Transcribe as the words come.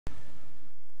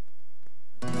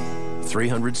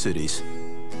300 cities,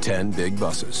 10 big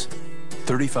buses,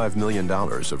 $35 million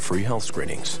of free health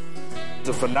screenings. It's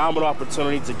a phenomenal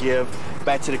opportunity to give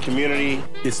back to the community.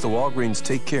 It's the Walgreens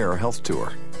Take Care Health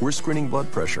Tour. We're screening blood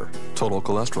pressure, total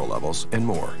cholesterol levels, and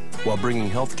more, while bringing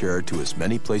health care to as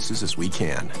many places as we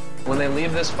can. When they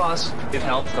leave this bus, it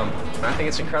helped them. And I think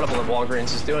it's incredible that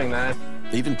Walgreens is doing that.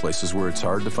 Even places where it's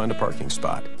hard to find a parking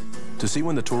spot. To see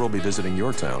when the tour will be visiting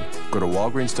your town, go to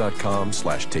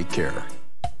walgreens.com/takecare.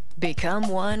 Become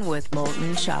one with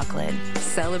molten chocolate.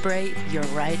 Celebrate your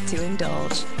right to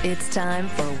indulge. It's time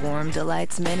for Warm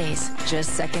Delights Minis.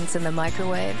 Just seconds in the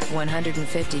microwave,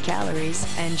 150 calories,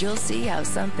 and you'll see how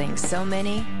something so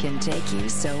mini can take you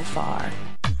so far.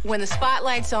 When the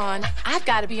spotlight's on, I've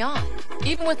got to be on,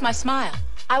 even with my smile.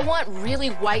 I want really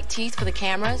white teeth for the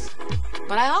cameras,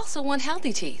 but I also want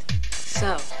healthy teeth.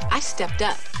 So I stepped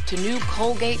up to new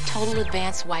Colgate Total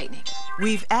Advanced Whitening.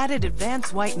 We've added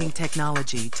advanced whitening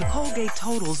technology to Colgate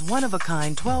Total's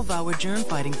one-of-a-kind 12-hour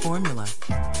germ-fighting formula.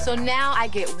 So now I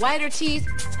get whiter teeth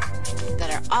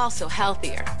that are also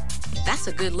healthier. That's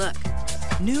a good look.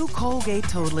 New Colgate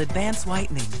Total Advanced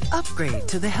Whitening. Upgrade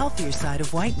to the healthier side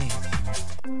of whitening.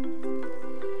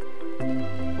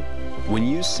 When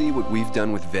you see what we've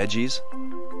done with veggies,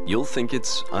 you'll think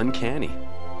it's uncanny.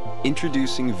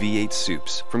 Introducing V8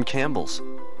 soups from Campbell's.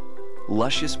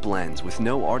 Luscious blends with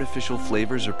no artificial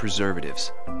flavors or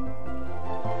preservatives.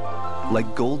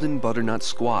 Like golden butternut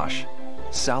squash,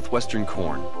 southwestern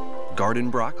corn, garden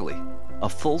broccoli. A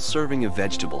full serving of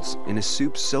vegetables in a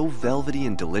soup so velvety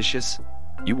and delicious,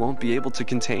 you won't be able to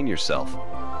contain yourself.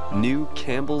 New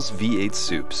Campbell's V8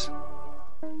 soups.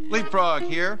 Leapfrog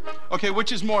here. Okay,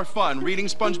 which is more fun? Reading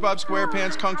SpongeBob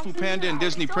SquarePants, Kung Fu Panda, and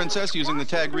Disney Princess using the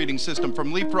tag reading system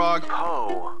from Leapfrog.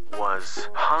 Poe was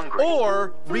hungry.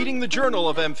 Or reading the Journal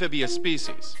of Amphibious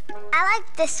Species. I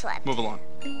like this one. Move along.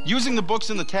 Using the books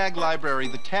in the tag library,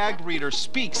 the tag reader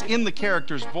speaks in the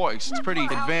character's voice. It's pretty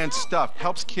advanced stuff.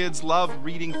 Helps kids love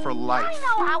reading for life. I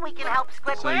know how we can help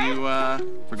Squidward. So you,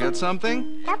 forget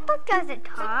something? That book doesn't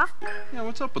talk. Yeah,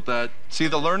 what's up with that? See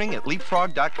the learning at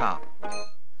leapfrog.com.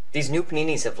 These new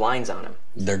paninis have lines on them.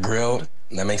 They're grilled.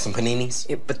 That makes them paninis.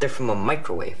 Yeah, but they're from a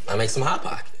microwave. That makes them Hot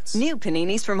Pockets. New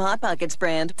paninis from Hot Pockets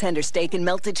brand. Tender steak and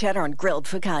melted cheddar on grilled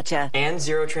focaccia. And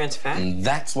zero trans fat. And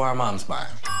that's why our mom's buying.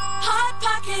 Hot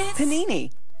Pockets.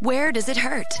 Panini. Where does it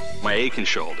hurt? My aching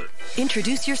shoulder.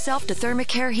 Introduce yourself to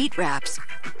ThermaCare heat wraps.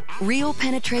 Real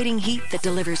penetrating heat that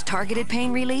delivers targeted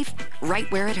pain relief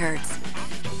right where it hurts.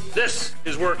 This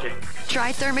is working.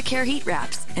 Try ThermaCare heat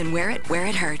wraps and wear it where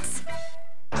it hurts.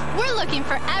 We're looking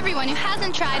for everyone who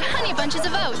hasn't tried Honey Bunches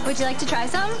of Oats. Would you like to try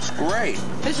some? Great.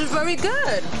 This is very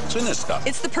good. What's in this stuff?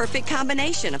 It's the perfect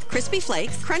combination of crispy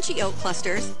flakes, crunchy oat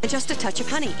clusters, and just a touch of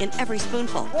honey in every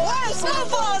spoonful. One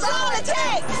spoonful is all it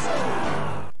takes!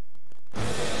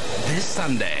 This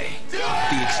Sunday,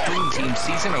 the Extreme Team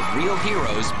season of Real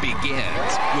Heroes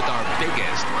begins with our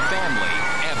biggest family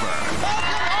ever.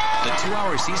 The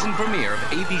 2-hour season premiere of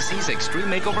ABC's Extreme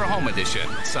Makeover Home Edition,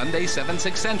 Sunday,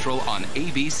 7/6 Central on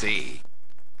ABC.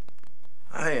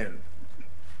 I am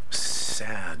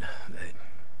sad that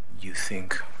you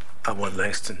think I want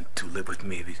Langston to live with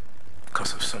me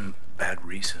because of some bad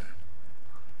reason.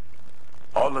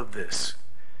 All of this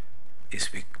is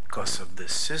because of the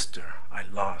sister I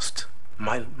lost.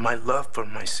 My love for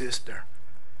my sister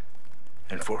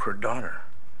and for her daughter.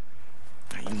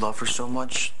 You love her so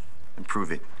much?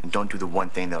 Improve it, and don't do the one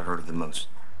thing that'll hurt her the most.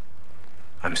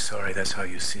 I'm sorry, that's how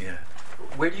you see it.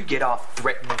 Where do you get off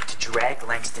threatening to drag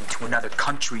Langston to another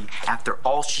country after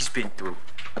all she's been through?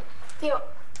 Theo,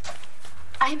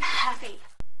 I'm happy.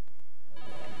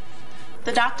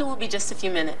 The doctor will be just a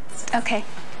few minutes. Okay.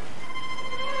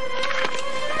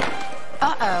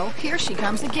 Uh-oh, here she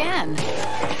comes again.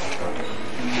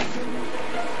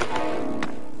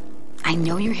 I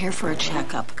know you're here for a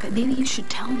checkup, but maybe you should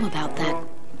tell him about that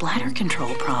bladder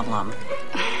control problem.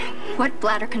 What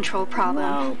bladder control problem?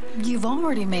 Well, you've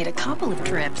already made a couple of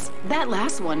trips. That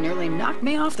last one nearly knocked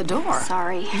me off the door.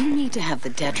 Sorry. You need to have the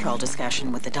Detrol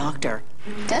discussion with the doctor.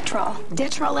 Detrol?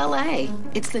 Detrol LA.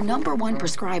 It's the #1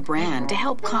 prescribed brand to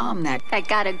help calm that I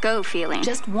gotta go feeling.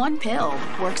 Just one pill.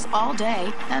 Works all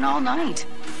day and all night.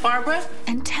 Barbara?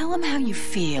 And tell him how you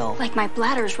feel. Like my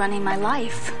bladder's running my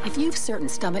life. If you've certain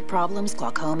stomach problems,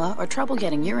 glaucoma, or trouble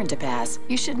getting urine to pass,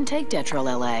 you shouldn't take Detrol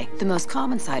LA. The most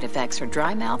common side effects are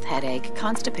dry mouth, headache,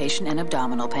 constipation, and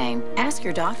abdominal pain. Ask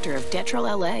your doctor if Detrol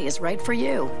LA is right for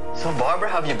you. So, Barbara,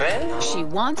 how have you been? She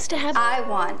wants to have... I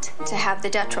want to have the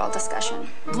Detrol discussion.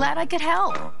 Glad I could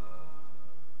help.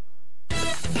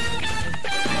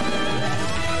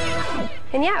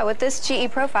 And yeah, with this GE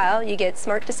profile, you get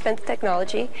smart dispense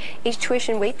technology, each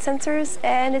tuition weight sensors,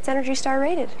 and it's Energy Star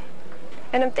rated.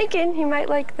 And I'm thinking you might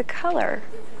like the color.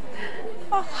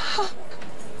 Oh.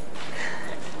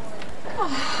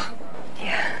 Oh.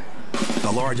 Yeah.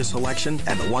 The largest selection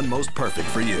and the one most perfect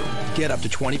for you. Get up to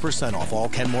 20% off all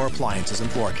Kenmore appliances and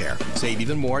floor care. Save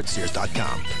even more at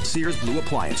Sears.com. Sears Blue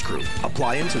Appliance Group.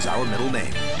 Appliance is our middle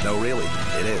name. No, really,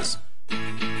 it is.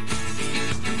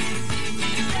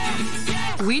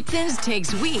 Wheat Thins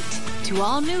takes wheat to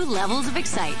all new levels of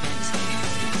excitement.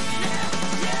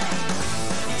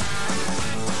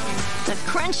 The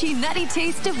crunchy, nutty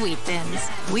taste of Wheat Thins.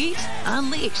 Wheat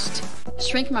unleashed.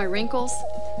 Shrink my wrinkles?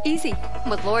 Easy.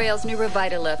 With L'Oreal's new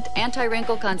Revitalift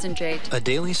Anti-Wrinkle Concentrate. A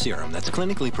daily serum that's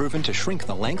clinically proven to shrink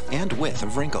the length and width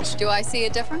of wrinkles. Do I see a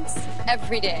difference?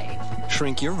 Every day.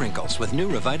 Shrink your wrinkles with new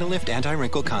Revitalift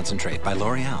Anti-Wrinkle Concentrate by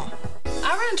L'Oreal.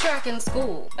 I ran track in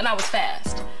school, and I was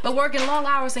fast. But working long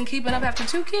hours and keeping up after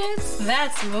 2 kids,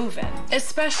 that's moving.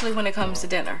 Especially when it comes to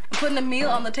dinner. Putting a meal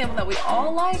on the table that we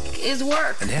all like is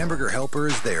work. And Hamburger Helper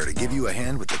is there to give you a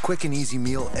hand with the quick and easy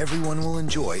meal everyone will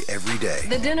enjoy every day.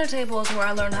 The dinner table is where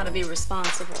I learned how to be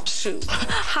responsible. Shoot,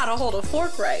 how to hold a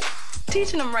fork right.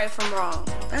 Teaching them right from wrong.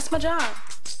 That's my job.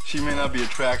 She may not be a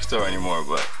track star anymore,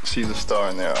 but she's a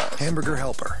star in their eyes. Hamburger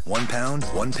Helper. 1 pound,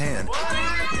 1 pan.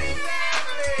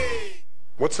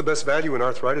 What's the best value in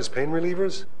arthritis pain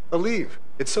relievers? Aleve.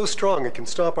 It's so strong it can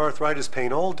stop arthritis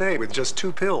pain all day with just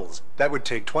 2 pills. That would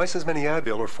take twice as many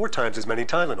Advil or 4 times as many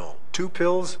Tylenol. 2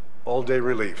 pills, all-day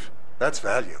relief. That's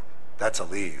value. That's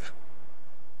Aleve.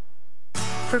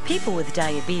 For people with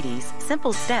diabetes,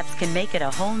 simple steps can make it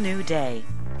a whole new day.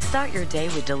 Start your day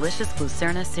with delicious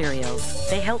Glucerna cereals.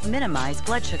 They help minimize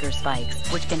blood sugar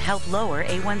spikes, which can help lower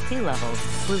A1C levels.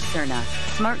 Glucerna,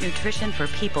 smart nutrition for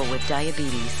people with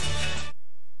diabetes.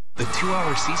 The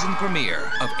 2-hour season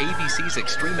premiere of ABC's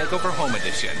Extreme Makeover Home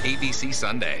Edition, ABC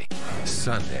Sunday.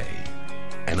 Sunday,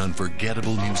 an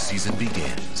unforgettable new season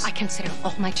begins. I consider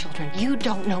all my children. You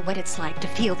don't know what it's like to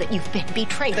feel that you've been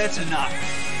betrayed. That's enough.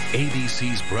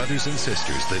 ABC's Brothers and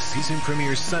Sisters, the season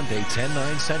premieres Sunday,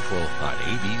 10/9 Central on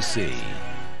ABC.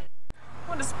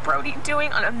 What is Brody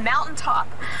doing on a mountaintop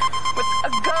with a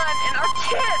gun and our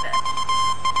kid?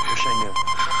 Wish I knew.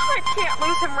 I can't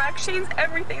lose him, Rex. Shane's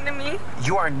everything to me.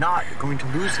 You are not going to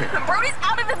lose him. Brody's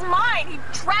out of his mind. He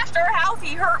trashed our house.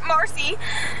 He hurt Marcy.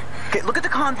 Okay, look at the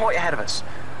convoy ahead of us.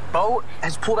 Bo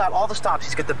has pulled out all the stops.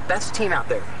 He's got the best team out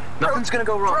there. Nothing's going to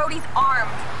go wrong. Brody's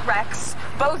armed, Rex.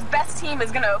 Bo's best team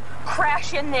is going to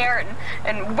crash in there,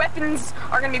 and weapons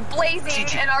are going to be blazing,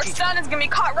 and our son is going to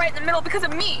be caught right in the middle because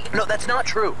of me. No, that's not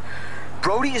true.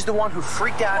 Brody is the one who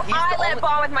freaked out. Well, I let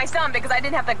Bo with my son because I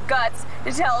didn't have the guts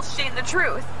to tell Shane the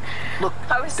truth. Look,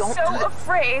 I was so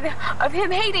afraid of him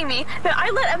hating me that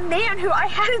I let a man who I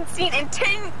hadn't seen in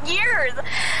 10 years.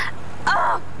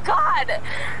 Oh, God.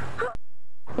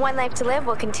 One Life to Live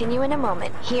will continue in a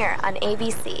moment here on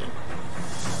ABC.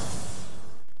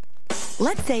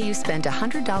 Let's say you spend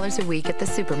 $100 a week at the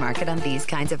supermarket on these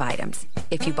kinds of items.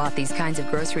 If you bought these kinds of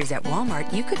groceries at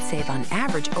Walmart, you could save on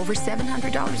average over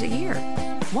 $700 a year.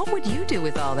 What would you do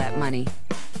with all that money?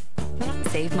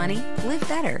 Save money, live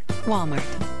better. Walmart.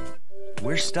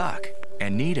 We're stuck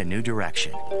and need a new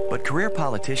direction. But career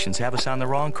politicians have us on the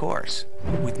wrong course.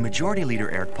 With Majority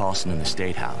Leader Erik Paulsen in the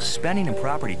State House, spending and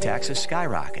property taxes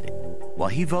skyrocketed, while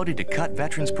he voted to cut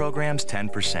veterans programs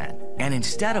 10%. And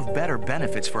instead of better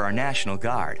benefits for our National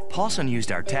Guard, Paulsen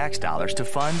used our tax dollars to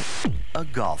fund a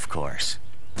golf course.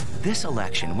 This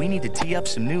election, we need to tee up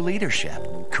some new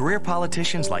leadership. Career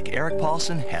politicians like Erik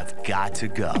Paulsen have got to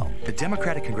go. The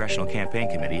Democratic Congressional Campaign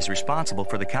Committee is responsible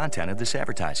for the content of this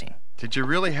advertising. Did you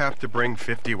really have to bring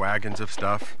 50 wagons of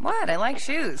stuff? What? I like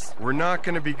shoes. We're not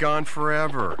going to be gone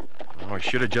forever. Oh, I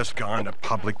should have just gone to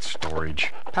public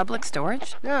storage. Public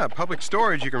storage? Yeah, public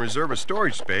storage. You can reserve a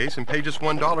storage space and pay just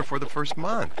 $1 for the first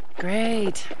month.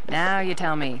 Great. Now you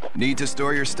tell me. Need to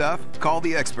store your stuff? Call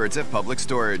the experts at Public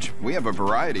Storage. We have a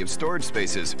variety of storage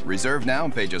spaces. Reserve now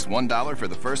and pay just $1 for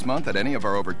the first month at any of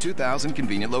our over 2,000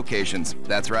 convenient locations.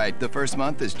 That's right, the first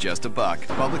month is just $1.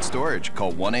 Public Storage.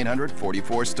 Call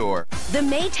 1-800-44-STORE. The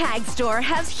Maytag store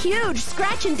has huge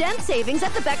scratch and dent savings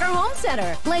at the Becker Home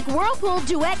Center, like Whirlpool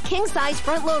Duet king-size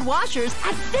front-load washers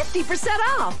at 50%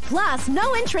 off. Plus,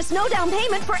 no interest, no down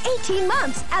payment for 18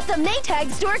 months at the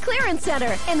Maytag Store Clearance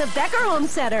Center in the Becker Home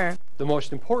Center. The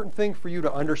most important thing for you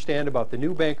to understand about the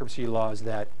new bankruptcy law is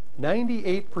that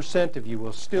 98% of you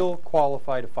will still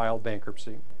qualify to file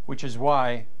bankruptcy, which is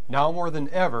why, now more than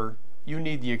ever, you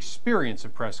need the experience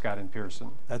of Prescott and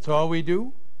Pearson. That's all we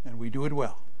do, and we do it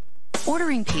well.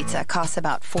 Ordering pizza costs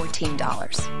about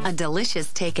 $14. A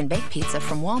delicious take and bake pizza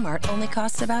from Walmart only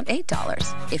costs about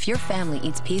 $8. If your family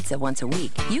eats pizza once a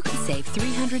week, you can save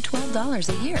 $312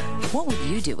 a year. What would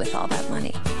you do with all that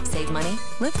money? Save money,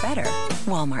 live better.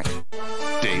 Walmart.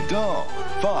 Dave Dahl,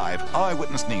 5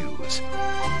 Eyewitness News.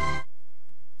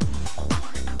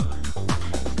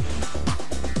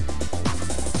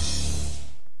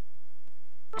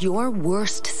 Your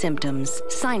worst symptoms: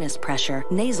 sinus pressure,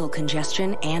 nasal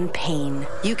congestion, and pain.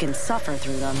 You can suffer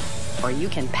through them, or you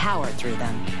can power through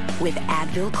them with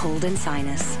Advil Cold and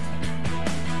Sinus.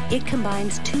 It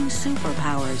combines 2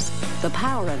 superpowers, the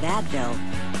power of Advil,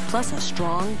 plus a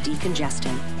strong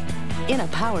decongestant. In a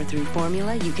power-through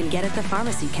formula you can get at the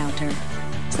pharmacy counter.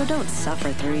 So don't suffer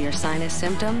through your sinus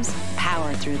symptoms,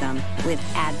 power through them with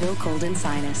Advil Cold and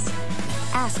Sinus.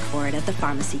 Ask for it at the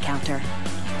pharmacy counter.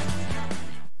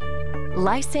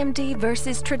 LiceMD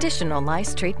versus traditional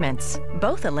lice treatments.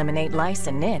 Both eliminate lice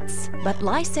and nits, but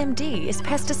LiceMD is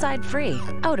pesticide-free,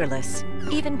 odorless,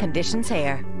 even conditions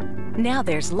hair. Now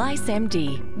there's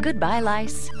LiceMD. Goodbye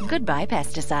lice, goodbye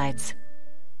pesticides.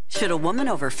 Should a woman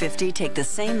over 50 take the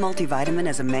same multivitamin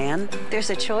as a man? There's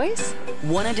a choice.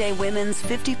 One-A-Day Women's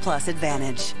 50+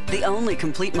 Advantage. The only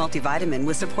complete multivitamin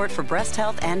with support for breast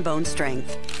health and bone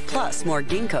strength. Plus more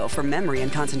ginkgo for memory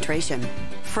and concentration.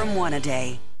 From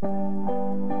One-A-Day.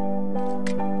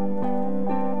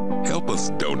 Help us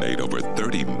donate over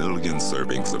 30 million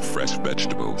servings of fresh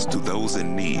vegetables to those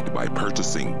in need by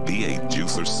purchasing V8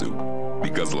 Juicer Soup.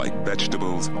 Because like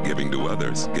vegetables, giving to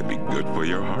others can be good for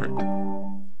your heart.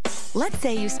 Let's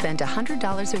say you spent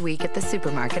 $100 a week at the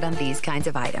supermarket on these kinds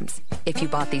of items. If you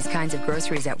bought these kinds of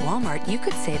groceries at Walmart, you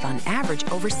could save on average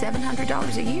over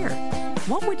 $700 a year.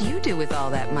 What would you do with all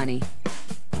that money?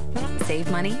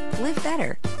 Save money, live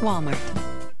better. Walmart.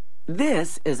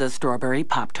 This is a strawberry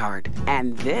Pop-Tart,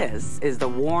 and this is the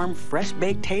warm,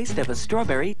 fresh-baked taste of a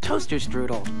strawberry toaster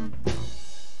strudel.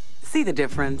 See the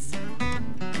difference?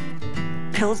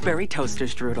 Pillsbury Toaster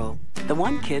Strudel, the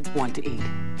one kids want to eat.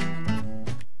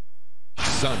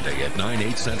 Sunday at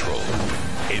 9/8 Central.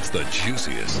 It's the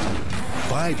juiciest.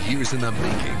 5 years in the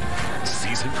making.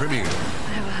 Season premiere.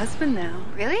 I have a husband now.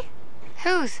 Really?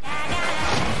 Whose?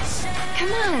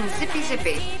 Come on, zippy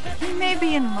zippy. You may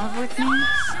be in love with me.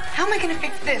 How am I going to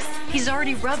fix this? He's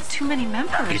already rubbed too many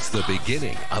members. It's the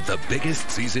beginning of the biggest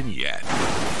season yet.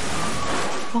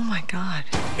 Oh my God.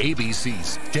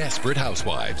 ABC's Desperate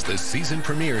Housewives, the season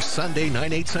premiere Sunday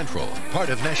 9/8 Central. Part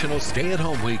of National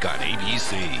Stay-at-Home Week on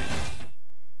ABC.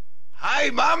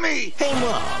 Hi, Mommy! Hey,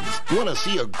 Moms. Want to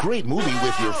see a great movie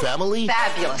with your family?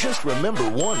 Fabulous. Just remember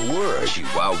one word.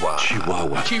 Chihuahua.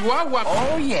 Chihuahua. Chihuahua.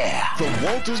 Oh, yeah. From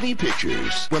Walt Disney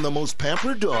Pictures. When the most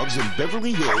pampered dogs in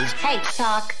Beverly Hills... Hey,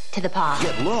 talk to the paw.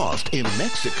 ...get lost in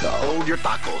Mexico. Hold your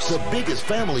tacos. The biggest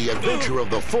family adventure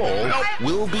of the fall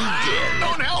will begin.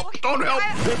 Don't help! Don't help!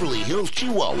 Beverly Hills,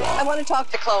 Chihuahua. I want to talk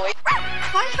to Chloe.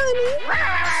 Hi,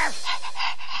 honey.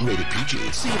 Rated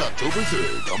PG. See it October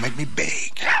 3rd. Don't make me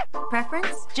beg.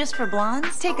 Preference? Just for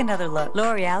blondes? Take another look.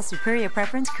 L'Oreal Superior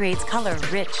Preference creates color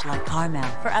rich like caramel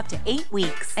for up to 8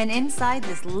 weeks. And inside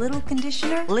this little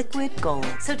conditioner, liquid gold.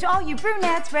 So to all you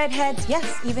brunettes, redheads,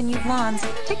 yes, even you blondes,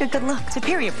 take a good look.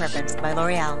 Superior Preference by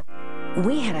L'Oreal.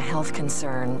 We had a health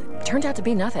concern. Turned out to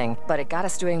be nothing, but it got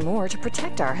us doing more to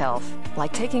protect our health,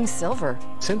 like taking silver.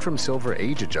 Centrum Silver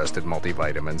age-adjusted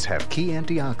multivitamins have key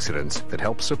antioxidants that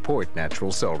help support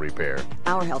natural cell repair.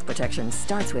 Our health protection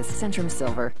starts with Centrum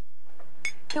Silver.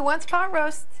 Who wants pot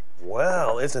roast?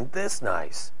 Well, isn't this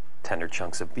nice? Tender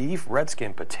chunks of beef,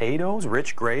 red-skinned potatoes,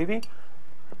 rich gravy.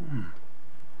 Do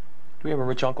we have a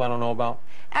rich uncle I don't know about?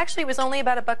 Actually, it was only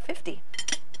about $1.50.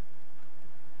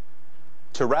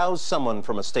 To rouse someone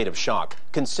from a state of shock,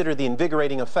 consider the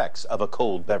invigorating effects of a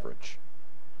cold beverage.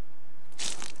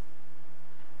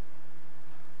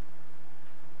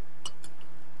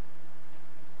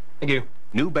 Thank you.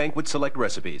 New Banquet Select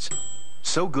recipes.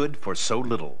 So good for so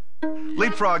little.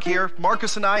 Leapfrog here.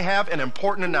 Marcus and I have an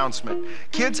important announcement.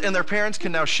 Kids and their parents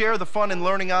can now share the fun in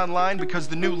learning online because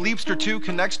the new Leapster 2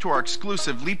 connects to our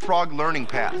exclusive Leapfrog Learning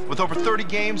Path. With over 30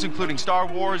 games, including Star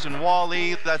Wars and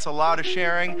Wall-E, that's a lot of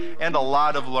sharing and a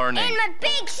lot of learning. And my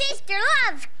big sister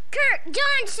loves Kurt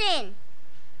Johnson.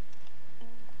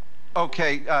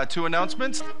 Okay, 2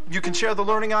 announcements. You can share the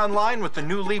learning online with the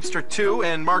new Leapster 2,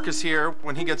 and Marcus here,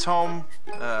 when he gets home,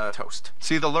 toast.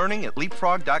 See the learning at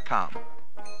leapfrog.com.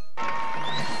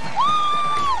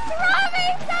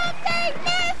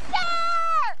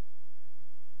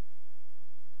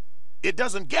 It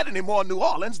doesn't get any more New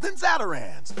Orleans than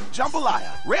Zatarans.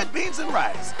 Jambalaya, red beans and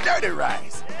rice, dirty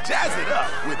rice. Jazz it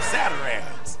up with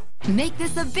Zatarans. Make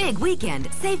this a big weekend.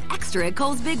 Save extra at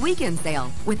Kohl's Big Weekend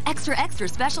Sale. With extra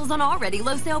specials on already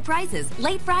low sale prices.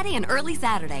 Late Friday and early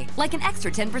Saturday. Like an extra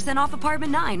 10% off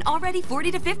Apartment 9, already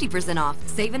 40 to 50% off.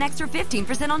 Save an extra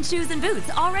 15% on shoes and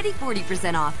boots, already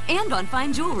 40% off. And on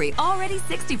fine jewelry, already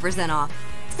 60% off.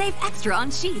 Save extra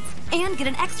on sheets and get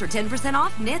an extra 10%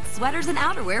 off knits, sweaters, and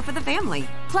outerwear for the family.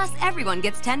 Plus, everyone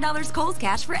gets $10 Kohl's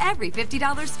cash for every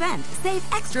 $50 spent. Save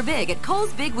extra big at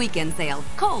Kohl's Big Weekend Sale.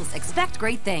 Kohl's, expect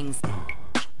great things.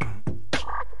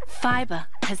 Fiber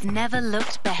has never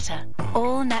looked better.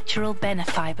 All natural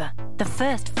Benefiber, the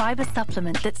first fiber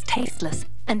supplement that's tasteless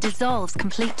and dissolves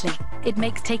completely. It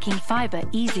makes taking fiber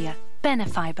easier.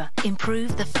 Benefiber,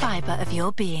 improve the fiber of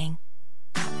your being.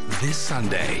 This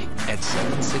Sunday at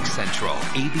 7/6 Central,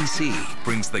 ABC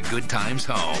brings the good times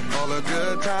home. All the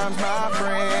good times, my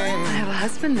friend. I have a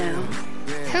husband now.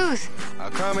 Whose?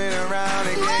 Are coming around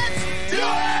again. Let's do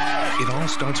it! It all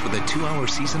starts with a 2-hour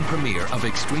season premiere of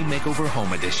Extreme Makeover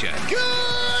Home Edition.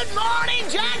 Good morning,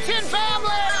 Jackson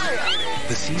family!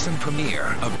 The season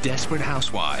premiere of Desperate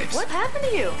Housewives. What happened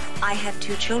to you? I have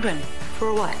 2 children.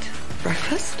 For what?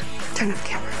 Breakfast? Turn up the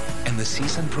camera. And the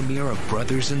season premiere of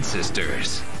Brothers and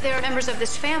Sisters. There are members of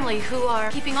this family who are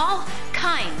keeping all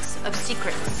kinds of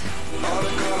secrets. All the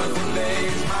colorful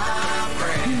days, my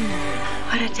friend.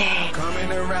 What a day.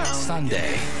 Coming around.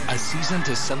 Sunday, a season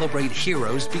to celebrate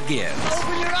heroes begins.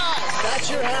 Open your eyes. That's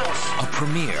your house. A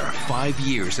premiere 5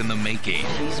 years in the making.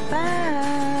 She's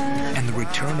back. And the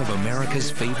return of America's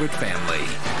favorite family.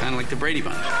 Kind of like the Brady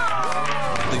Bunch.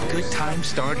 The good times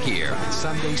start here.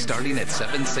 Sunday starting at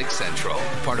 7/6 Central.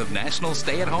 Part of National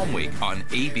Stay-at-Home Week on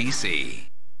ABC.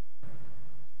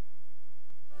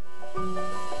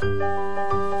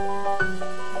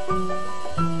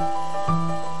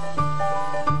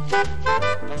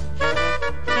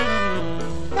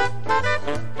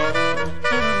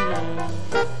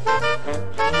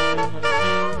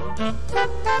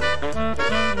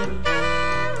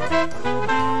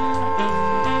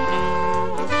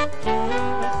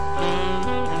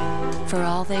 For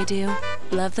all they do,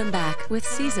 love them back with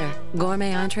Caesar.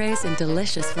 Gourmet entrees and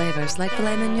delicious flavors like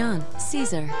filet mignon.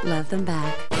 Caesar, love them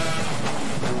back.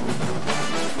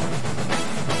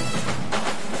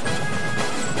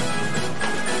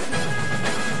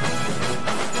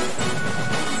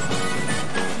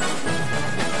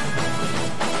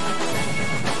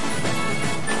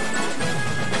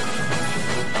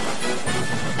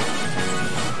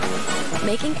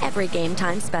 Making every Game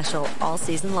Time special all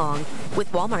season long. With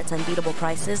Walmart's unbeatable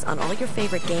prices on all your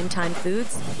favorite Game Time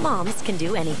foods, moms can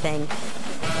do anything.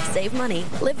 Save money,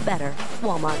 live better.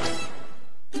 Walmart.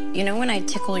 You know when I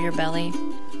tickle your belly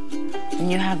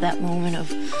and you have that moment of,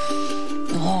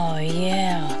 oh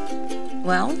yeah.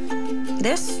 Well,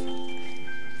 this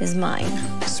is mine.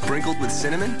 Sprinkled with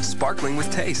cinnamon, sparkling with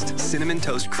taste. Cinnamon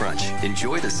Toast Crunch.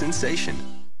 Enjoy the sensation.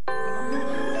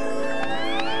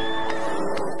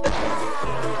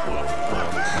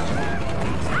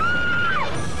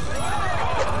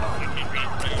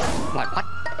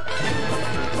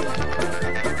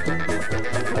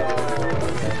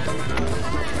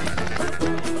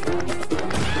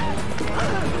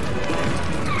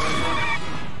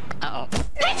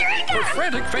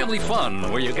 Frantic family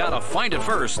fun, where you gotta find it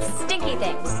first. Stinky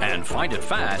things. And find it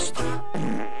fast.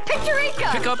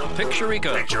 Picturica! Pick up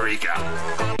Picturica. Picturica.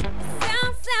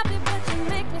 Sounds sappy, but you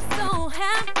make me so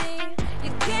happy.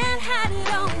 You can't hide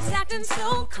it, always acting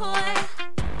so coy.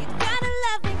 You gotta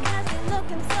love me cause you're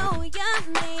looking so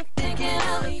yummy. Thinking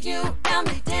of you, got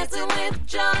me dancing with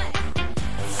joy.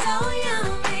 So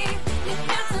yummy, you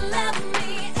got to love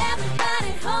me.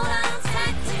 Everybody hold on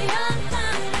tight to your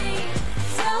body.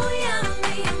 So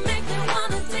yummy, you make me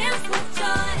wanna dance with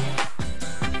joy.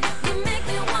 You make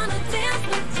me wanna dance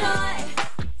with joy.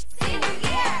 Senior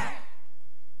year.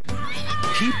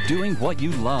 Keep doing what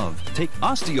you love. Take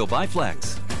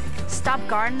OsteoBiflex. Stop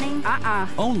gardening?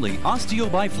 Only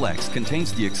OsteoBiflex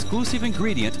contains the exclusive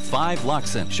ingredient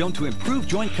 5-Loxin, shown to improve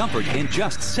joint comfort in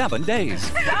just 7 days.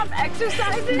 Stop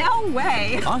exercising? No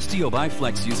way.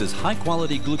 OsteoBiflex uses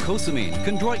high-quality glucosamine,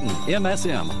 chondroitin,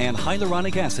 MSM, and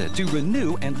hyaluronic acid to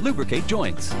renew and lubricate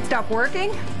joints. Stop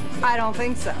working? I don't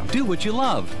think so. Do what you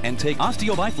love and take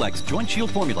OsteoBiflex Joint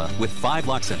Shield Formula with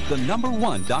 5-Loxin, the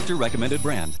 #1 doctor-recommended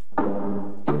brand.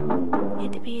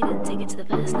 Hit the beat and take it to the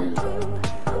verse now.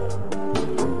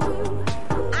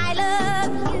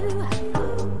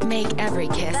 Make every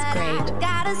kiss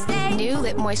great. New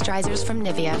lip moisturizers from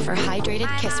Nivea for hydrated,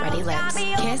 kiss-ready lips.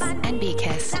 Kiss and be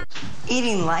kissed.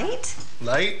 Eating light?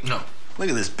 Light? No. Look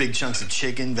at this, big chunks of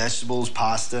chicken, vegetables,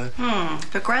 pasta.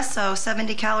 Progresso,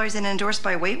 70 calories and endorsed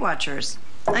by Weight Watchers.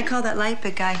 I call that light,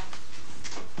 big guy.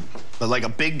 but like a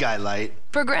big guy light.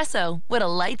 Progresso, what a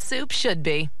light soup should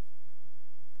be.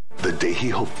 The day he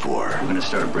hoped for. I'm going to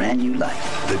start a brand new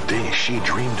life. The day she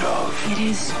dreamed of. It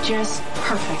is just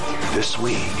perfect. This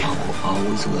week. I will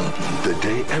always love you. The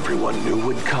day everyone knew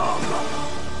would come.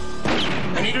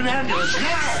 I need an ambulance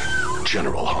now!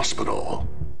 General Hospital.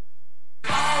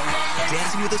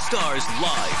 Dancing with the Stars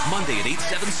live Monday at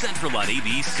 8/7 Central on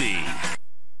ABC.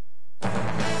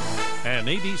 An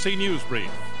ABC News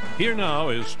Brief. Here now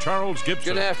is Charles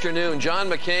Gibson. Good afternoon. John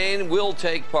McCain will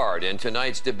take part in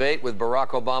tonight's debate with Barack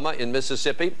Obama in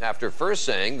Mississippi after first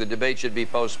saying the debate should be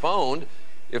postponed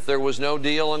if there was no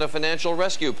deal on a financial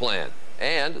rescue plan.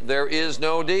 And there is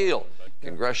no deal.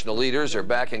 Congressional leaders are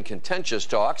back in contentious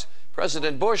talks.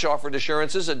 President Bush offered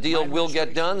assurances a deal will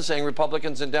get done, saying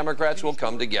Republicans and Democrats will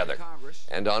come together.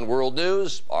 And on World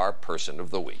News, our Person of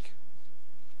the Week.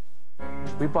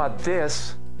 We bought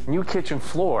this new kitchen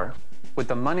floor with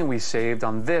the money we saved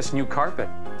on this new carpet.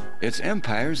 It's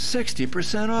Empire's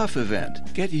 60% off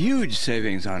event. Get huge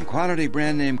savings on quality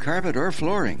brand name carpet or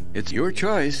flooring. It's your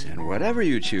choice, and whatever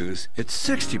you choose, it's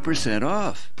 60%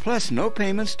 off. Plus no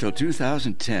payments till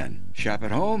 2010. Shop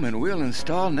at home and we'll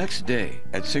install next day.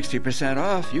 At 60%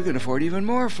 off, you can afford even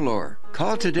more floor.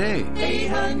 Call today.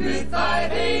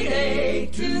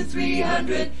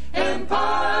 800-588-2300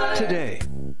 Empire. Today.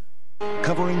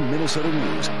 Covering Minnesota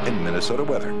news and Minnesota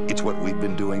weather. It's what we've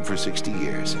been doing for 60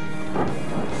 years.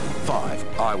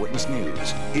 5 Eyewitness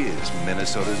News is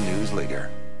Minnesota's news leader.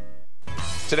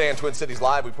 Today on Twin Cities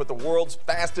Live, we put the world's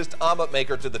fastest omelet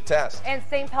maker to the test. And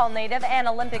St. Paul native and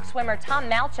Olympic swimmer Tom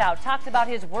Malchow talked about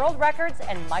his world records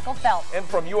and Michael Phelps. And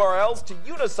from URLs to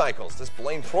unicycles, this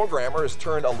Blaine programmer has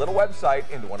turned a little website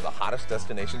into one of the hottest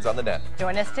destinations on the net.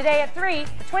 Join us today at 3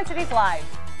 for Twin Cities Live.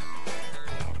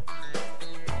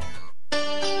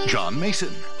 John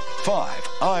Mason, 5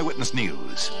 Eyewitness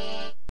News.